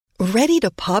Ready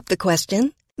to pop the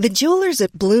question? The jewelers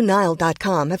at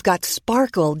BlueNile.com have got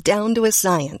sparkle down to a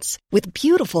science with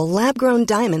beautiful lab-grown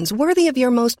diamonds worthy of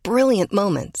your most brilliant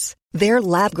moments. Their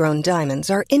lab-grown diamonds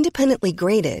are independently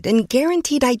graded and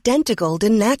guaranteed identical to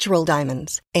natural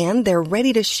diamonds, and they're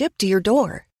ready to ship to your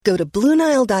door. Go to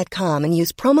BlueNile.com and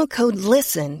use promo code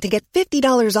LISTEN to get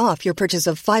 $50 off your purchase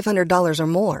of $500 or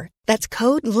more. That's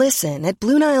code LISTEN at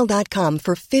BlueNile.com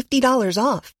for $50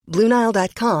 off.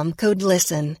 BlueNile.com, code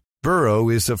LISTEN. Burrow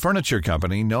is a furniture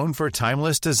company known for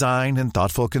timeless design and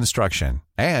thoughtful construction,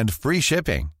 and free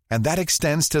shipping, and that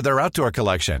extends to their outdoor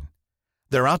collection.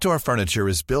 Their outdoor furniture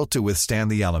is built to withstand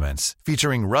the elements,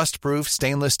 featuring rust-proof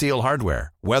stainless steel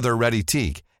hardware, weather-ready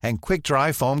teak, and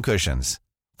quick-dry foam cushions.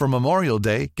 For Memorial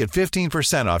Day, get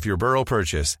 15% off your Burrow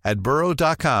purchase at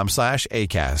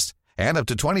burrow.com/ACAST and up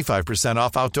to 25%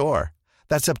 off outdoor.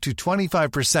 That's up to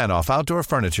 25% off outdoor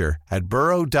furniture at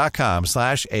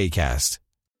burrow.com/ACAST.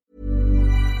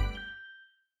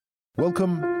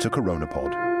 Welcome to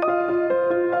CoronaPod.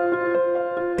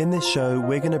 In this show,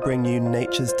 we're going to bring you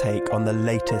nature's take on the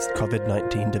latest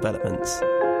COVID-19 developments.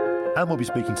 And we'll be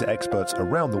speaking to experts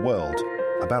around the world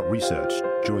about research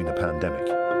during the pandemic.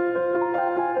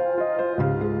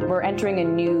 We're entering a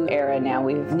new era now.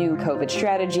 We have new COVID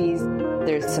strategies,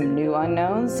 there's some new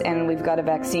unknowns, and we've got a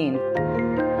vaccine.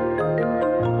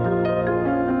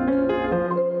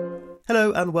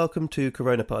 Hello and welcome to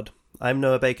CoronaPod. I'm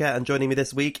Noah Baker, and joining me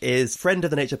this week is friend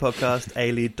of the Nature podcast,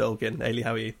 Ailey Dolgin. Ailey,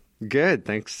 how are you? Good.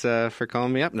 Thanks for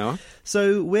calling me up, Noah.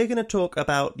 So we're going to talk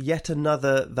about yet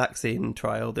another vaccine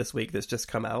trial this week that's just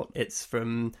come out. It's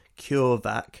from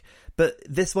CureVac, but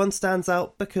this one stands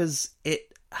out because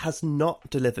it has not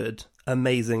delivered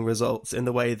amazing results in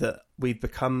the way that we've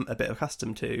become a bit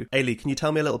accustomed to. Ailey, can you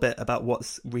tell me a little bit about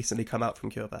what's recently come out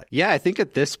from CureVac? Yeah, I think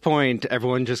at this point,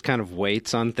 everyone just kind of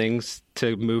waits on things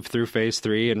to move through phase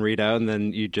 3 and read out, and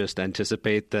then you just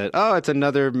anticipate that, oh, it's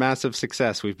another massive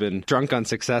success. We've been drunk on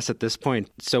success at this point.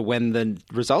 So when the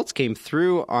results came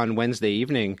through on Wednesday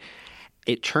evening,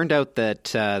 it turned out that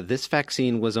this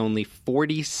vaccine was only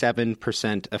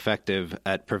 47% effective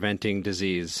at preventing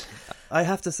disease. I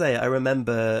have to say, I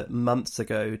remember months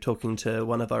ago talking to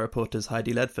one of our reporters,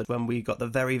 Heidi Ledford, when we got the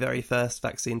very, very first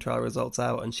vaccine trial results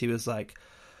out, and she was like,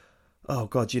 oh,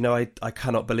 God, I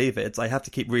cannot believe it. I have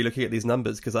to keep relooking at these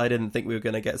numbers because I didn't think we were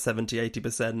going to get 70,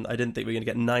 80%. I didn't think we were going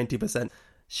to get 90%.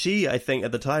 She, I think,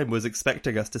 at the time was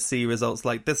expecting us to see results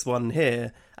like this one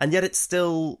here, and yet it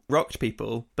still rocked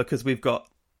people because we've got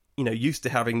used to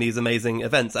having these amazing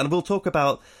events. And we'll talk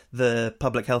about the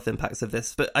public health impacts of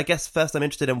this. But I guess first I'm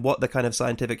interested in what the kind of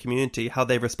scientific community, how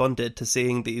they responded to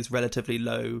seeing these relatively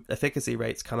low efficacy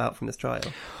rates come out from this trial.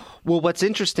 Well, what's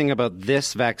interesting about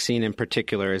this vaccine in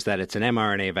particular is that it's an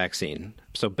mRNA vaccine,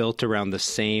 so built around the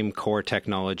same core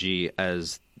technology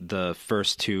as the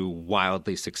first two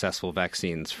wildly successful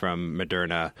vaccines from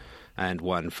Moderna and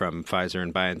one from Pfizer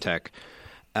and BioNTech.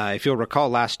 If you'll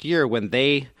recall last year when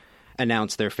they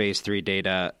announced their phase 3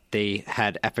 data, they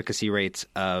had efficacy rates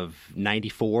of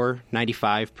 94,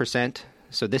 95%.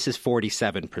 So this is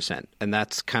 47%. And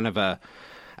that's kind of an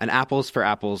apples for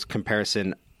apples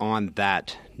comparison on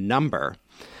that number.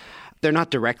 They're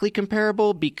not directly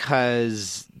comparable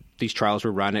because these trials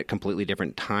were run at completely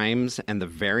different times, and the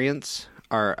variants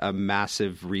are a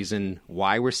massive reason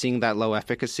why we're seeing that low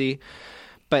efficacy.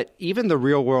 But even the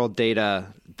real-world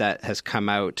data that has come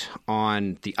out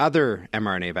on the other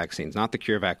mRNA vaccines, not the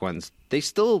CureVac ones, they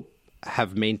still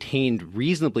have maintained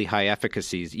reasonably high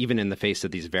efficacies even in the face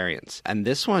of these variants. And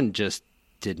this one just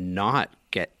did not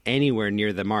get anywhere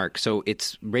near the mark. So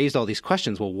it's raised all these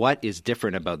questions. Well, what is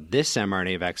different about this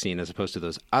mRNA vaccine as opposed to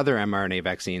those other mRNA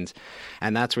vaccines?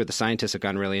 And that's where the scientists have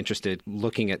gotten really interested,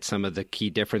 looking at some of the key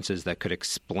differences that could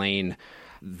explain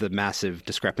the massive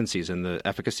discrepancies in the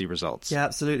efficacy results. Yeah,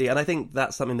 absolutely. And I think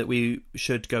that's something that we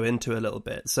should go into a little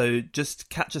bit. So just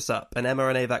catch us up. An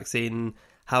mRNA vaccine,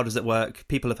 how does it work?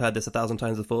 People have heard this 1,000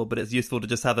 times before, but it's useful to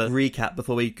just have a recap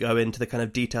before we go into the kind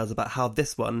of details about how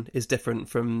this one is different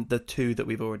from the two that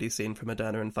we've already seen from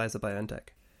Moderna and Pfizer-BioNTech.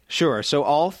 Sure. So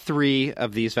all three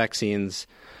of these vaccines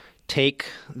take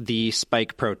the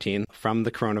spike protein from the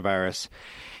coronavirus,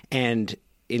 and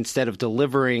instead of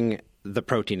delivering the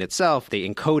protein itself, they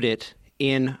encode it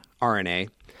in RNA.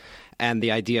 And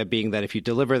the idea being that if you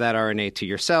deliver that RNA to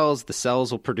your cells, the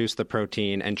cells will produce the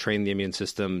protein and train the immune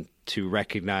system to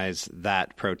recognize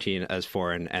that protein as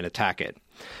foreign and attack it.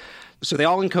 So they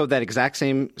all encode that exact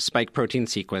same spike protein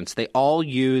sequence. They all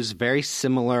use very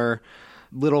similar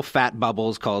little fat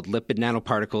bubbles called lipid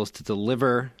nanoparticles to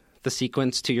deliver the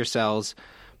sequence to your cells.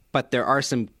 But there are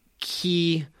some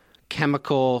key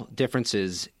chemical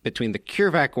differences between the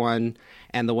CureVac one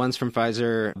and the ones from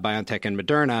Pfizer, BioNTech, and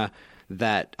Moderna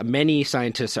that many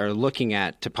scientists are looking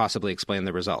at to possibly explain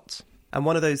the results. And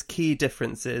one of those key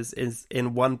differences is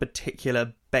in one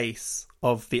particular base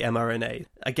of the mRNA.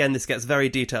 Again, this gets very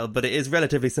detailed, but it is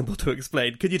relatively simple to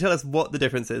explain. Could you tell us what the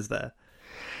difference is there?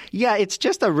 Yeah, it's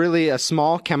just a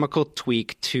small chemical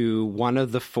tweak to one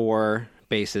of the 4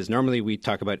 bases. Normally we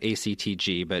talk about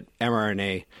ACTG, but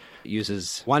mRNA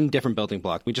uses one different building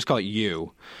block. We just call it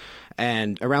U.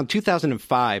 And around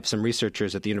 2005, some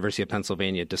researchers at the University of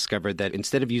Pennsylvania discovered that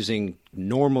instead of using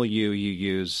normal U, you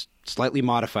use slightly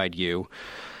modified U.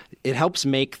 It helps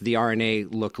make the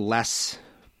RNA look less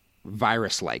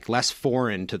virus-like, less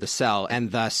foreign to the cell,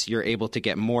 and thus you're able to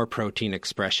get more protein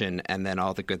expression and then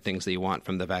all the good things that you want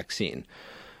from the vaccine.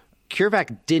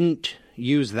 CureVac didn't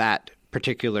use that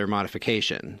particular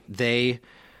modification. They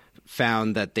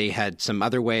found that they had some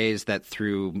other ways that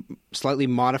through slightly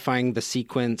modifying the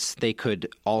sequence, they could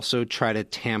also try to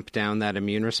tamp down that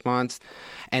immune response.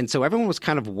 And so everyone was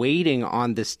kind of waiting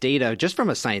on this data just from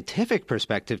a scientific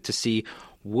perspective to see,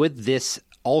 would this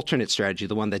alternate strategy,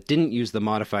 the one that didn't use the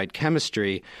modified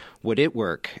chemistry, would it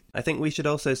work? I think we should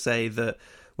also say that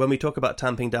when we talk about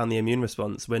tamping down the immune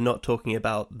response, we're not talking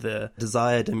about the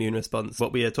desired immune response.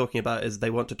 What we are talking about is they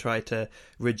want to try to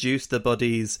reduce the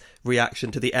body's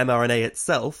reaction to the mRNA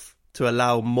itself to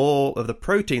allow more of the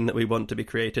protein that we want to be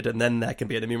created, and then there can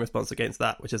be an immune response against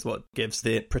that, which is what gives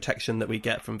the protection that we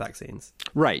get from vaccines.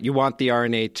 Right. You want the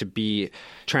RNA to be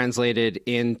translated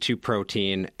into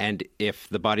protein, and if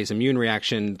the body's immune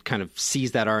reaction kind of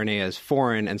sees that RNA as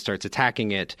foreign and starts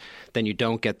attacking it, then you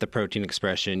don't get the protein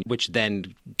expression, which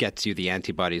then gets you the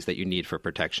antibodies that you need for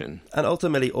protection. And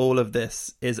ultimately, all of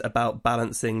this is about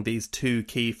balancing these 2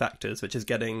 key factors, which is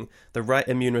getting the right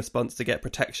immune response to get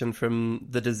protection from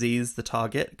the disease, the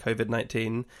target,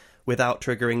 COVID-19, without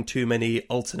triggering too many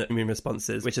alternate immune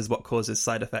responses, which is what causes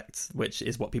side effects, which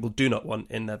is what people do not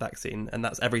want in their vaccine. And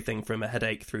that's everything from a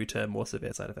headache through to more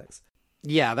severe side effects.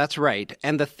 Yeah, that's right.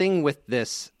 And the thing with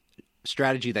this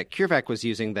strategy that CureVac was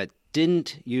using that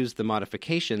didn't use the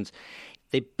modifications,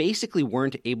 they basically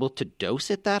weren't able to dose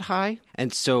it that high.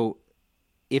 And so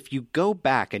if you go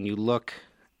back and you look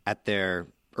at their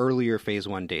earlier phase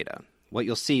 1 data, what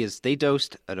you'll see is they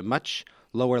dosed at a much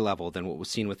lower level than what was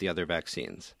seen with the other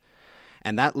vaccines.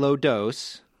 And that low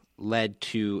dose led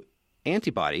to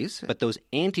antibodies, but those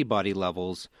antibody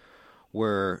levels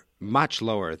were much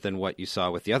lower than what you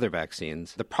saw with the other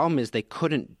vaccines. The problem is they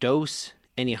couldn't dose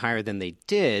any higher than they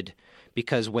did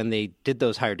because when they did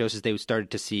those higher doses, they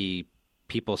started to see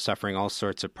people suffering all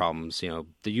sorts of problems,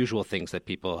 the usual things that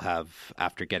people have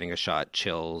after getting a shot,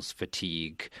 chills,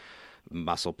 fatigue,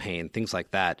 muscle pain, things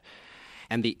like that.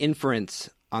 And the inference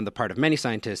on the part of many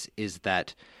scientists is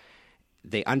that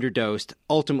they underdosed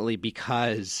ultimately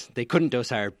because they couldn't dose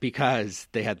higher because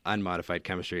they had unmodified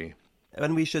chemistry.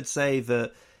 And we should say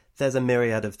that there's a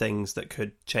myriad of things that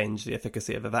could change the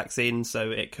efficacy of a vaccine.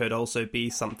 So it could also be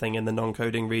something in the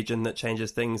non-coding region that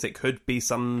changes things. It could be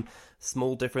some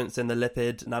small difference in the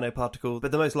lipid nanoparticle.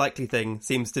 But the most likely thing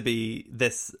seems to be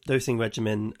this dosing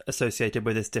regimen associated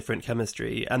with this different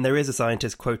chemistry. And there is a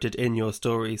scientist quoted in your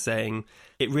story saying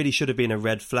it really should have been a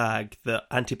red flag that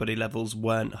antibody levels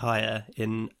weren't higher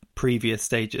in previous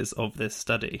stages of this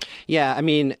study. Yeah, I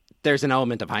mean, there's an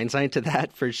element of hindsight to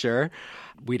that for sure.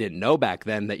 We didn't know back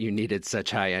then that you needed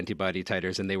such high antibody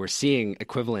titers, and they were seeing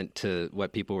equivalent to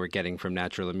what people were getting from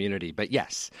natural immunity. But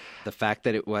yes, the fact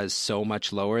that it was so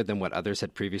much lower than what others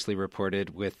had previously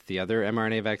reported with the other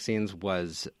mRNA vaccines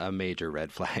was a major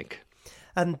red flag.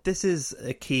 And this is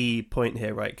a key point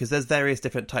here, right? Because there's various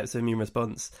different types of immune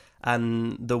response.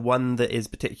 And the one that is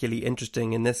particularly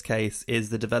interesting in this case is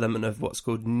the development of what's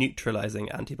called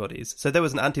neutralizing antibodies. So there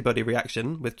was an antibody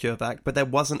reaction with CureVac, but there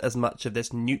wasn't as much of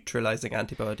this neutralizing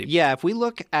antibody. Yeah, if we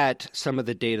look at some of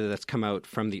the data that's come out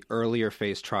from the earlier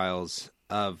phase trials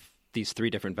of these 3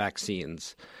 different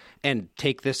vaccines, and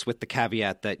take this with the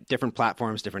caveat that different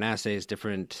platforms, different assays,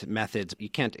 different methods, you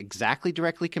can't exactly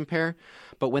directly compare.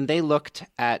 But when they looked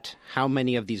at how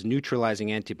many of these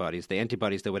neutralizing antibodies, the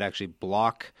antibodies that would actually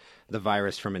block the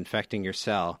virus from infecting your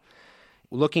cell,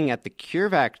 looking at the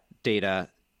CureVac data,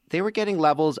 they were getting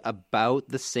levels about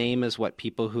the same as what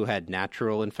people who had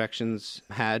natural infections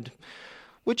had,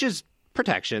 which is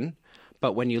protection.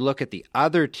 But when you look at the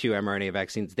other 2 mRNA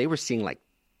vaccines, they were seeing like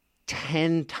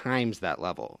 10 times that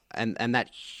level. And that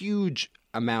huge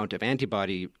amount of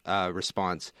antibody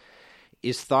response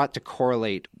is thought to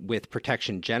correlate with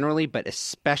protection generally, but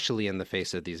especially in the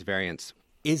face of these variants.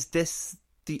 Is this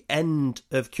the end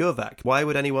of CureVac. Why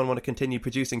would anyone want to continue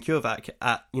producing CureVac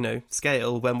at,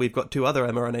 scale when we've got 2 other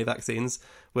mRNA vaccines,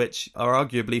 which are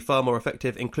arguably far more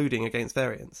effective, including against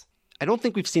variants? I don't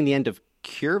think we've seen the end of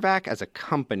CureVac as a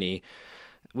company.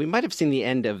 We might have seen the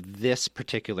end of this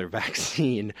particular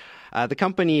vaccine. The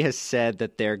company has said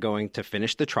that they're going to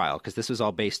finish the trial, because this was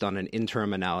all based on an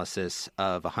interim analysis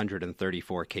of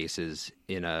 134 cases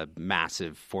in a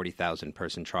massive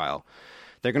 40,000-person trial.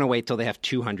 They're going to wait till they have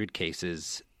 200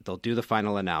 cases. They'll do the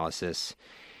final analysis.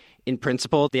 In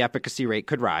principle, the efficacy rate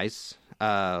could rise.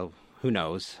 Who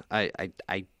knows?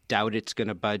 I doubt it's going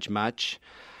to budge much.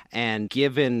 And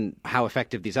given how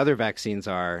effective these other vaccines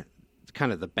are,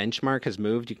 kind of the benchmark has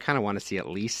moved. You kind of want to see at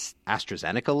least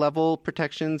AstraZeneca level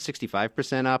protection,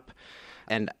 65% up.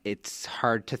 And it's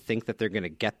hard to think that they're going to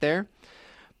get there.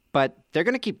 But they're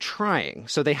going to keep trying.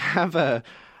 So they have a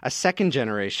second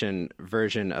generation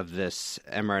version of this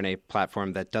mRNA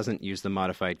platform that doesn't use the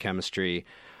modified chemistry,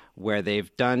 where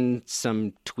they've done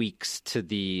some tweaks to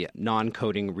the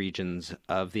non-coding regions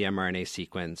of the mRNA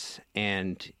sequence.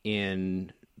 And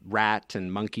in rat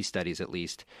and monkey studies, at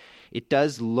least, it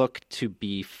does look to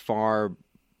be far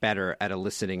better at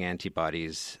eliciting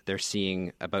antibodies. They're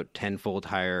seeing about 10-fold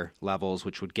higher levels,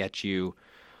 which would get you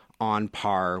on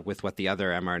par with what the other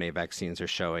mRNA vaccines are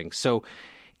showing. So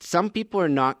some people are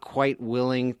not quite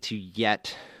willing to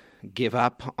yet give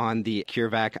up on the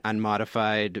CureVac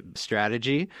unmodified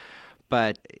strategy,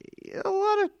 but a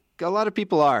lot of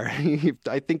people are.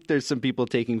 I think there's some people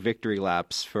taking victory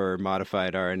laps for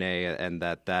modified RNA, and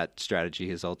that strategy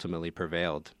has ultimately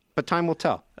prevailed. But time will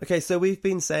tell. Okay, so we've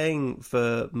been saying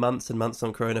for months and months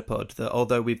on CoronaPod that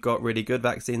although we've got really good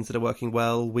vaccines that are working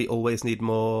well, we always need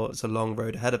more. It's a long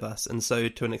road ahead of us. And so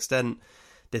to an extent,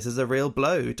 this is a real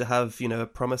blow to have, a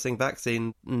promising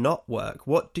vaccine not work.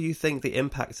 What do you think the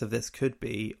impacts of this could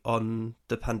be on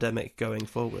the pandemic going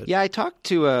forward? Yeah, I talked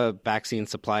to a vaccine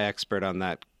supply expert on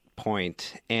that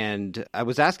point. And I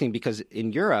was asking because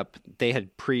in Europe, they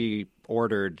had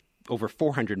pre-ordered over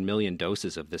 400 million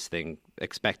doses of this thing,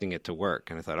 expecting it to work.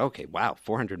 And I thought, okay, wow,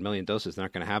 400 million doses, they're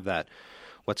not going to have that.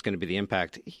 What's going to be the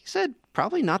impact? He said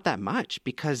probably not that much,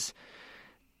 because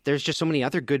there's just so many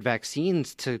other good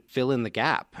vaccines to fill in the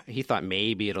gap. He thought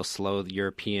maybe it'll slow the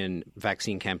European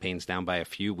vaccine campaigns down by a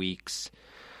few weeks.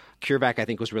 CureVac, I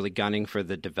think, was really gunning for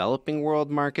the developing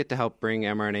world market to help bring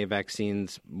mRNA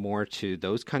vaccines more to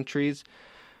those countries.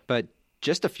 But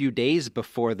just a few days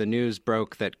before the news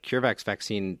broke that CureVac's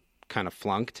vaccine kind of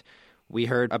flunked, we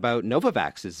heard about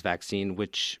Novavax's vaccine,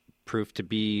 which proved to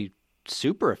be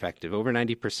super effective, over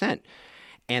 90%.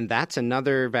 And that's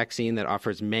another vaccine that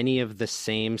offers many of the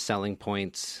same selling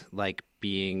points, like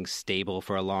being stable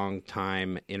for a long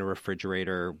time in a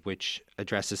refrigerator, which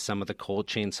addresses some of the cold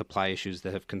chain supply issues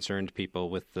that have concerned people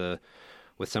with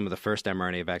some of the first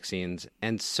mRNA vaccines.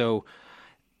 And so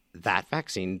that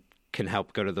vaccine can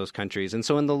help go to those countries. And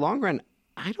so in the long run,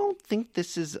 I don't think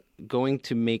this is going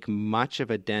to make much of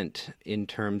a dent in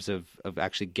terms of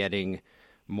actually getting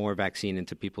more vaccine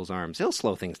into people's arms. It'll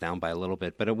slow things down by a little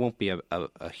bit, but it won't be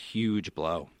a huge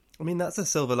blow. I mean, that's a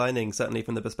silver lining, certainly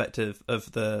from the perspective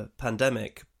of the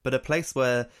pandemic, but a place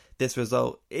where this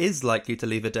result is likely to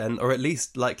leave a dent, or at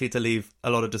least likely to leave a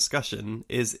lot of discussion,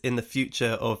 is in the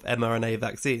future of mRNA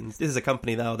vaccines. This is a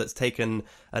company now that's taken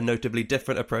a notably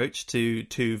different approach to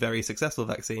 2 very successful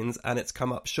vaccines, and it's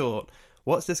come up short.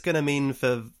 What's this going to mean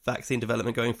for vaccine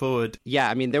development going forward? Yeah,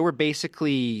 I mean, there were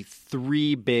basically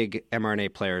 3 big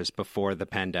mRNA players before the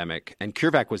pandemic, and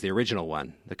CureVac was the original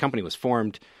one. The company was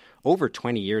formed over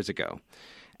 20 years ago,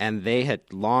 and they had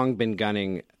long been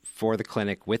gunning for the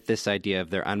clinic with this idea of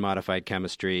their unmodified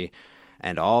chemistry,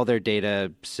 and all their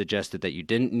data suggested that you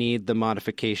didn't need the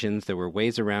modifications. There were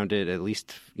ways around it, at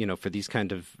least, for these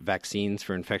kind of vaccines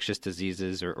for infectious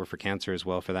diseases or for cancer as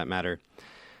well, for that matter.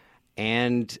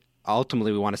 And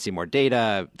ultimately, we want to see more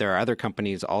data. There are other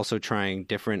companies also trying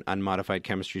different unmodified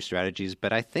chemistry strategies.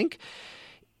 But I think,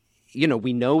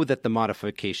 we know that the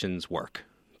modifications work.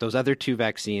 Those other 2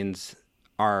 vaccines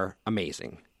are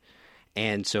amazing.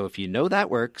 And so if you know that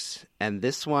works and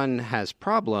this one has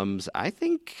problems, I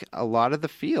think a lot of the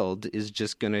field is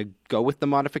just going to go with the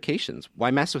modifications. Why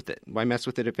mess with it? Why mess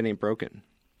with it if it ain't broken?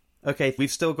 Okay,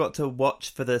 we've still got to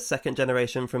watch for the second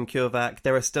generation from CureVac.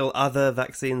 There are still other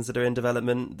vaccines that are in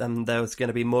development, and there's going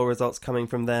to be more results coming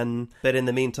from them. But in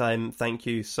the meantime, thank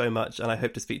you so much, and I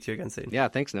hope to speak to you again soon. Yeah,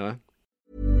 thanks, Noah.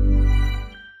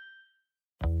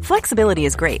 Flexibility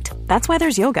is great. That's why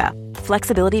there's yoga.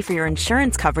 Flexibility for your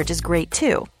insurance coverage is great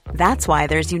too. That's why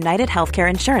there's United Healthcare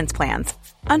Insurance Plans.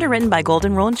 Underwritten by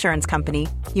Golden Rule Insurance Company,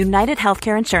 United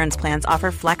Healthcare Insurance Plans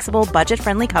offer flexible,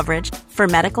 budget-friendly coverage for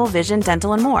medical, vision,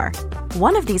 dental, and more.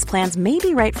 One of these plans may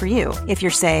be right for you if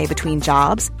you're, say, between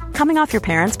jobs, coming off your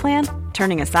parents' plan,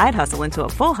 turning a side hustle into a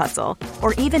full hustle,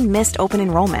 or even missed open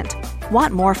enrollment.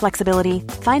 Want more flexibility?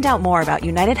 Find out more about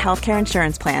United Healthcare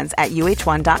Insurance Plans at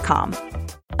uh1.com.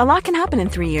 A lot can happen in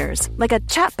 3 years, like a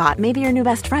chatbot may be your new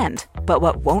best friend. But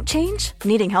what won't change?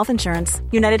 Needing health insurance.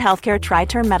 United Healthcare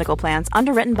Tri-Term Medical Plans,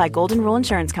 underwritten by Golden Rule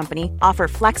Insurance Company, offer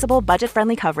flexible,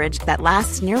 budget-friendly coverage that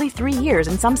lasts nearly 3 years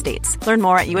in some states. Learn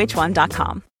more at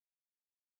uh1.com.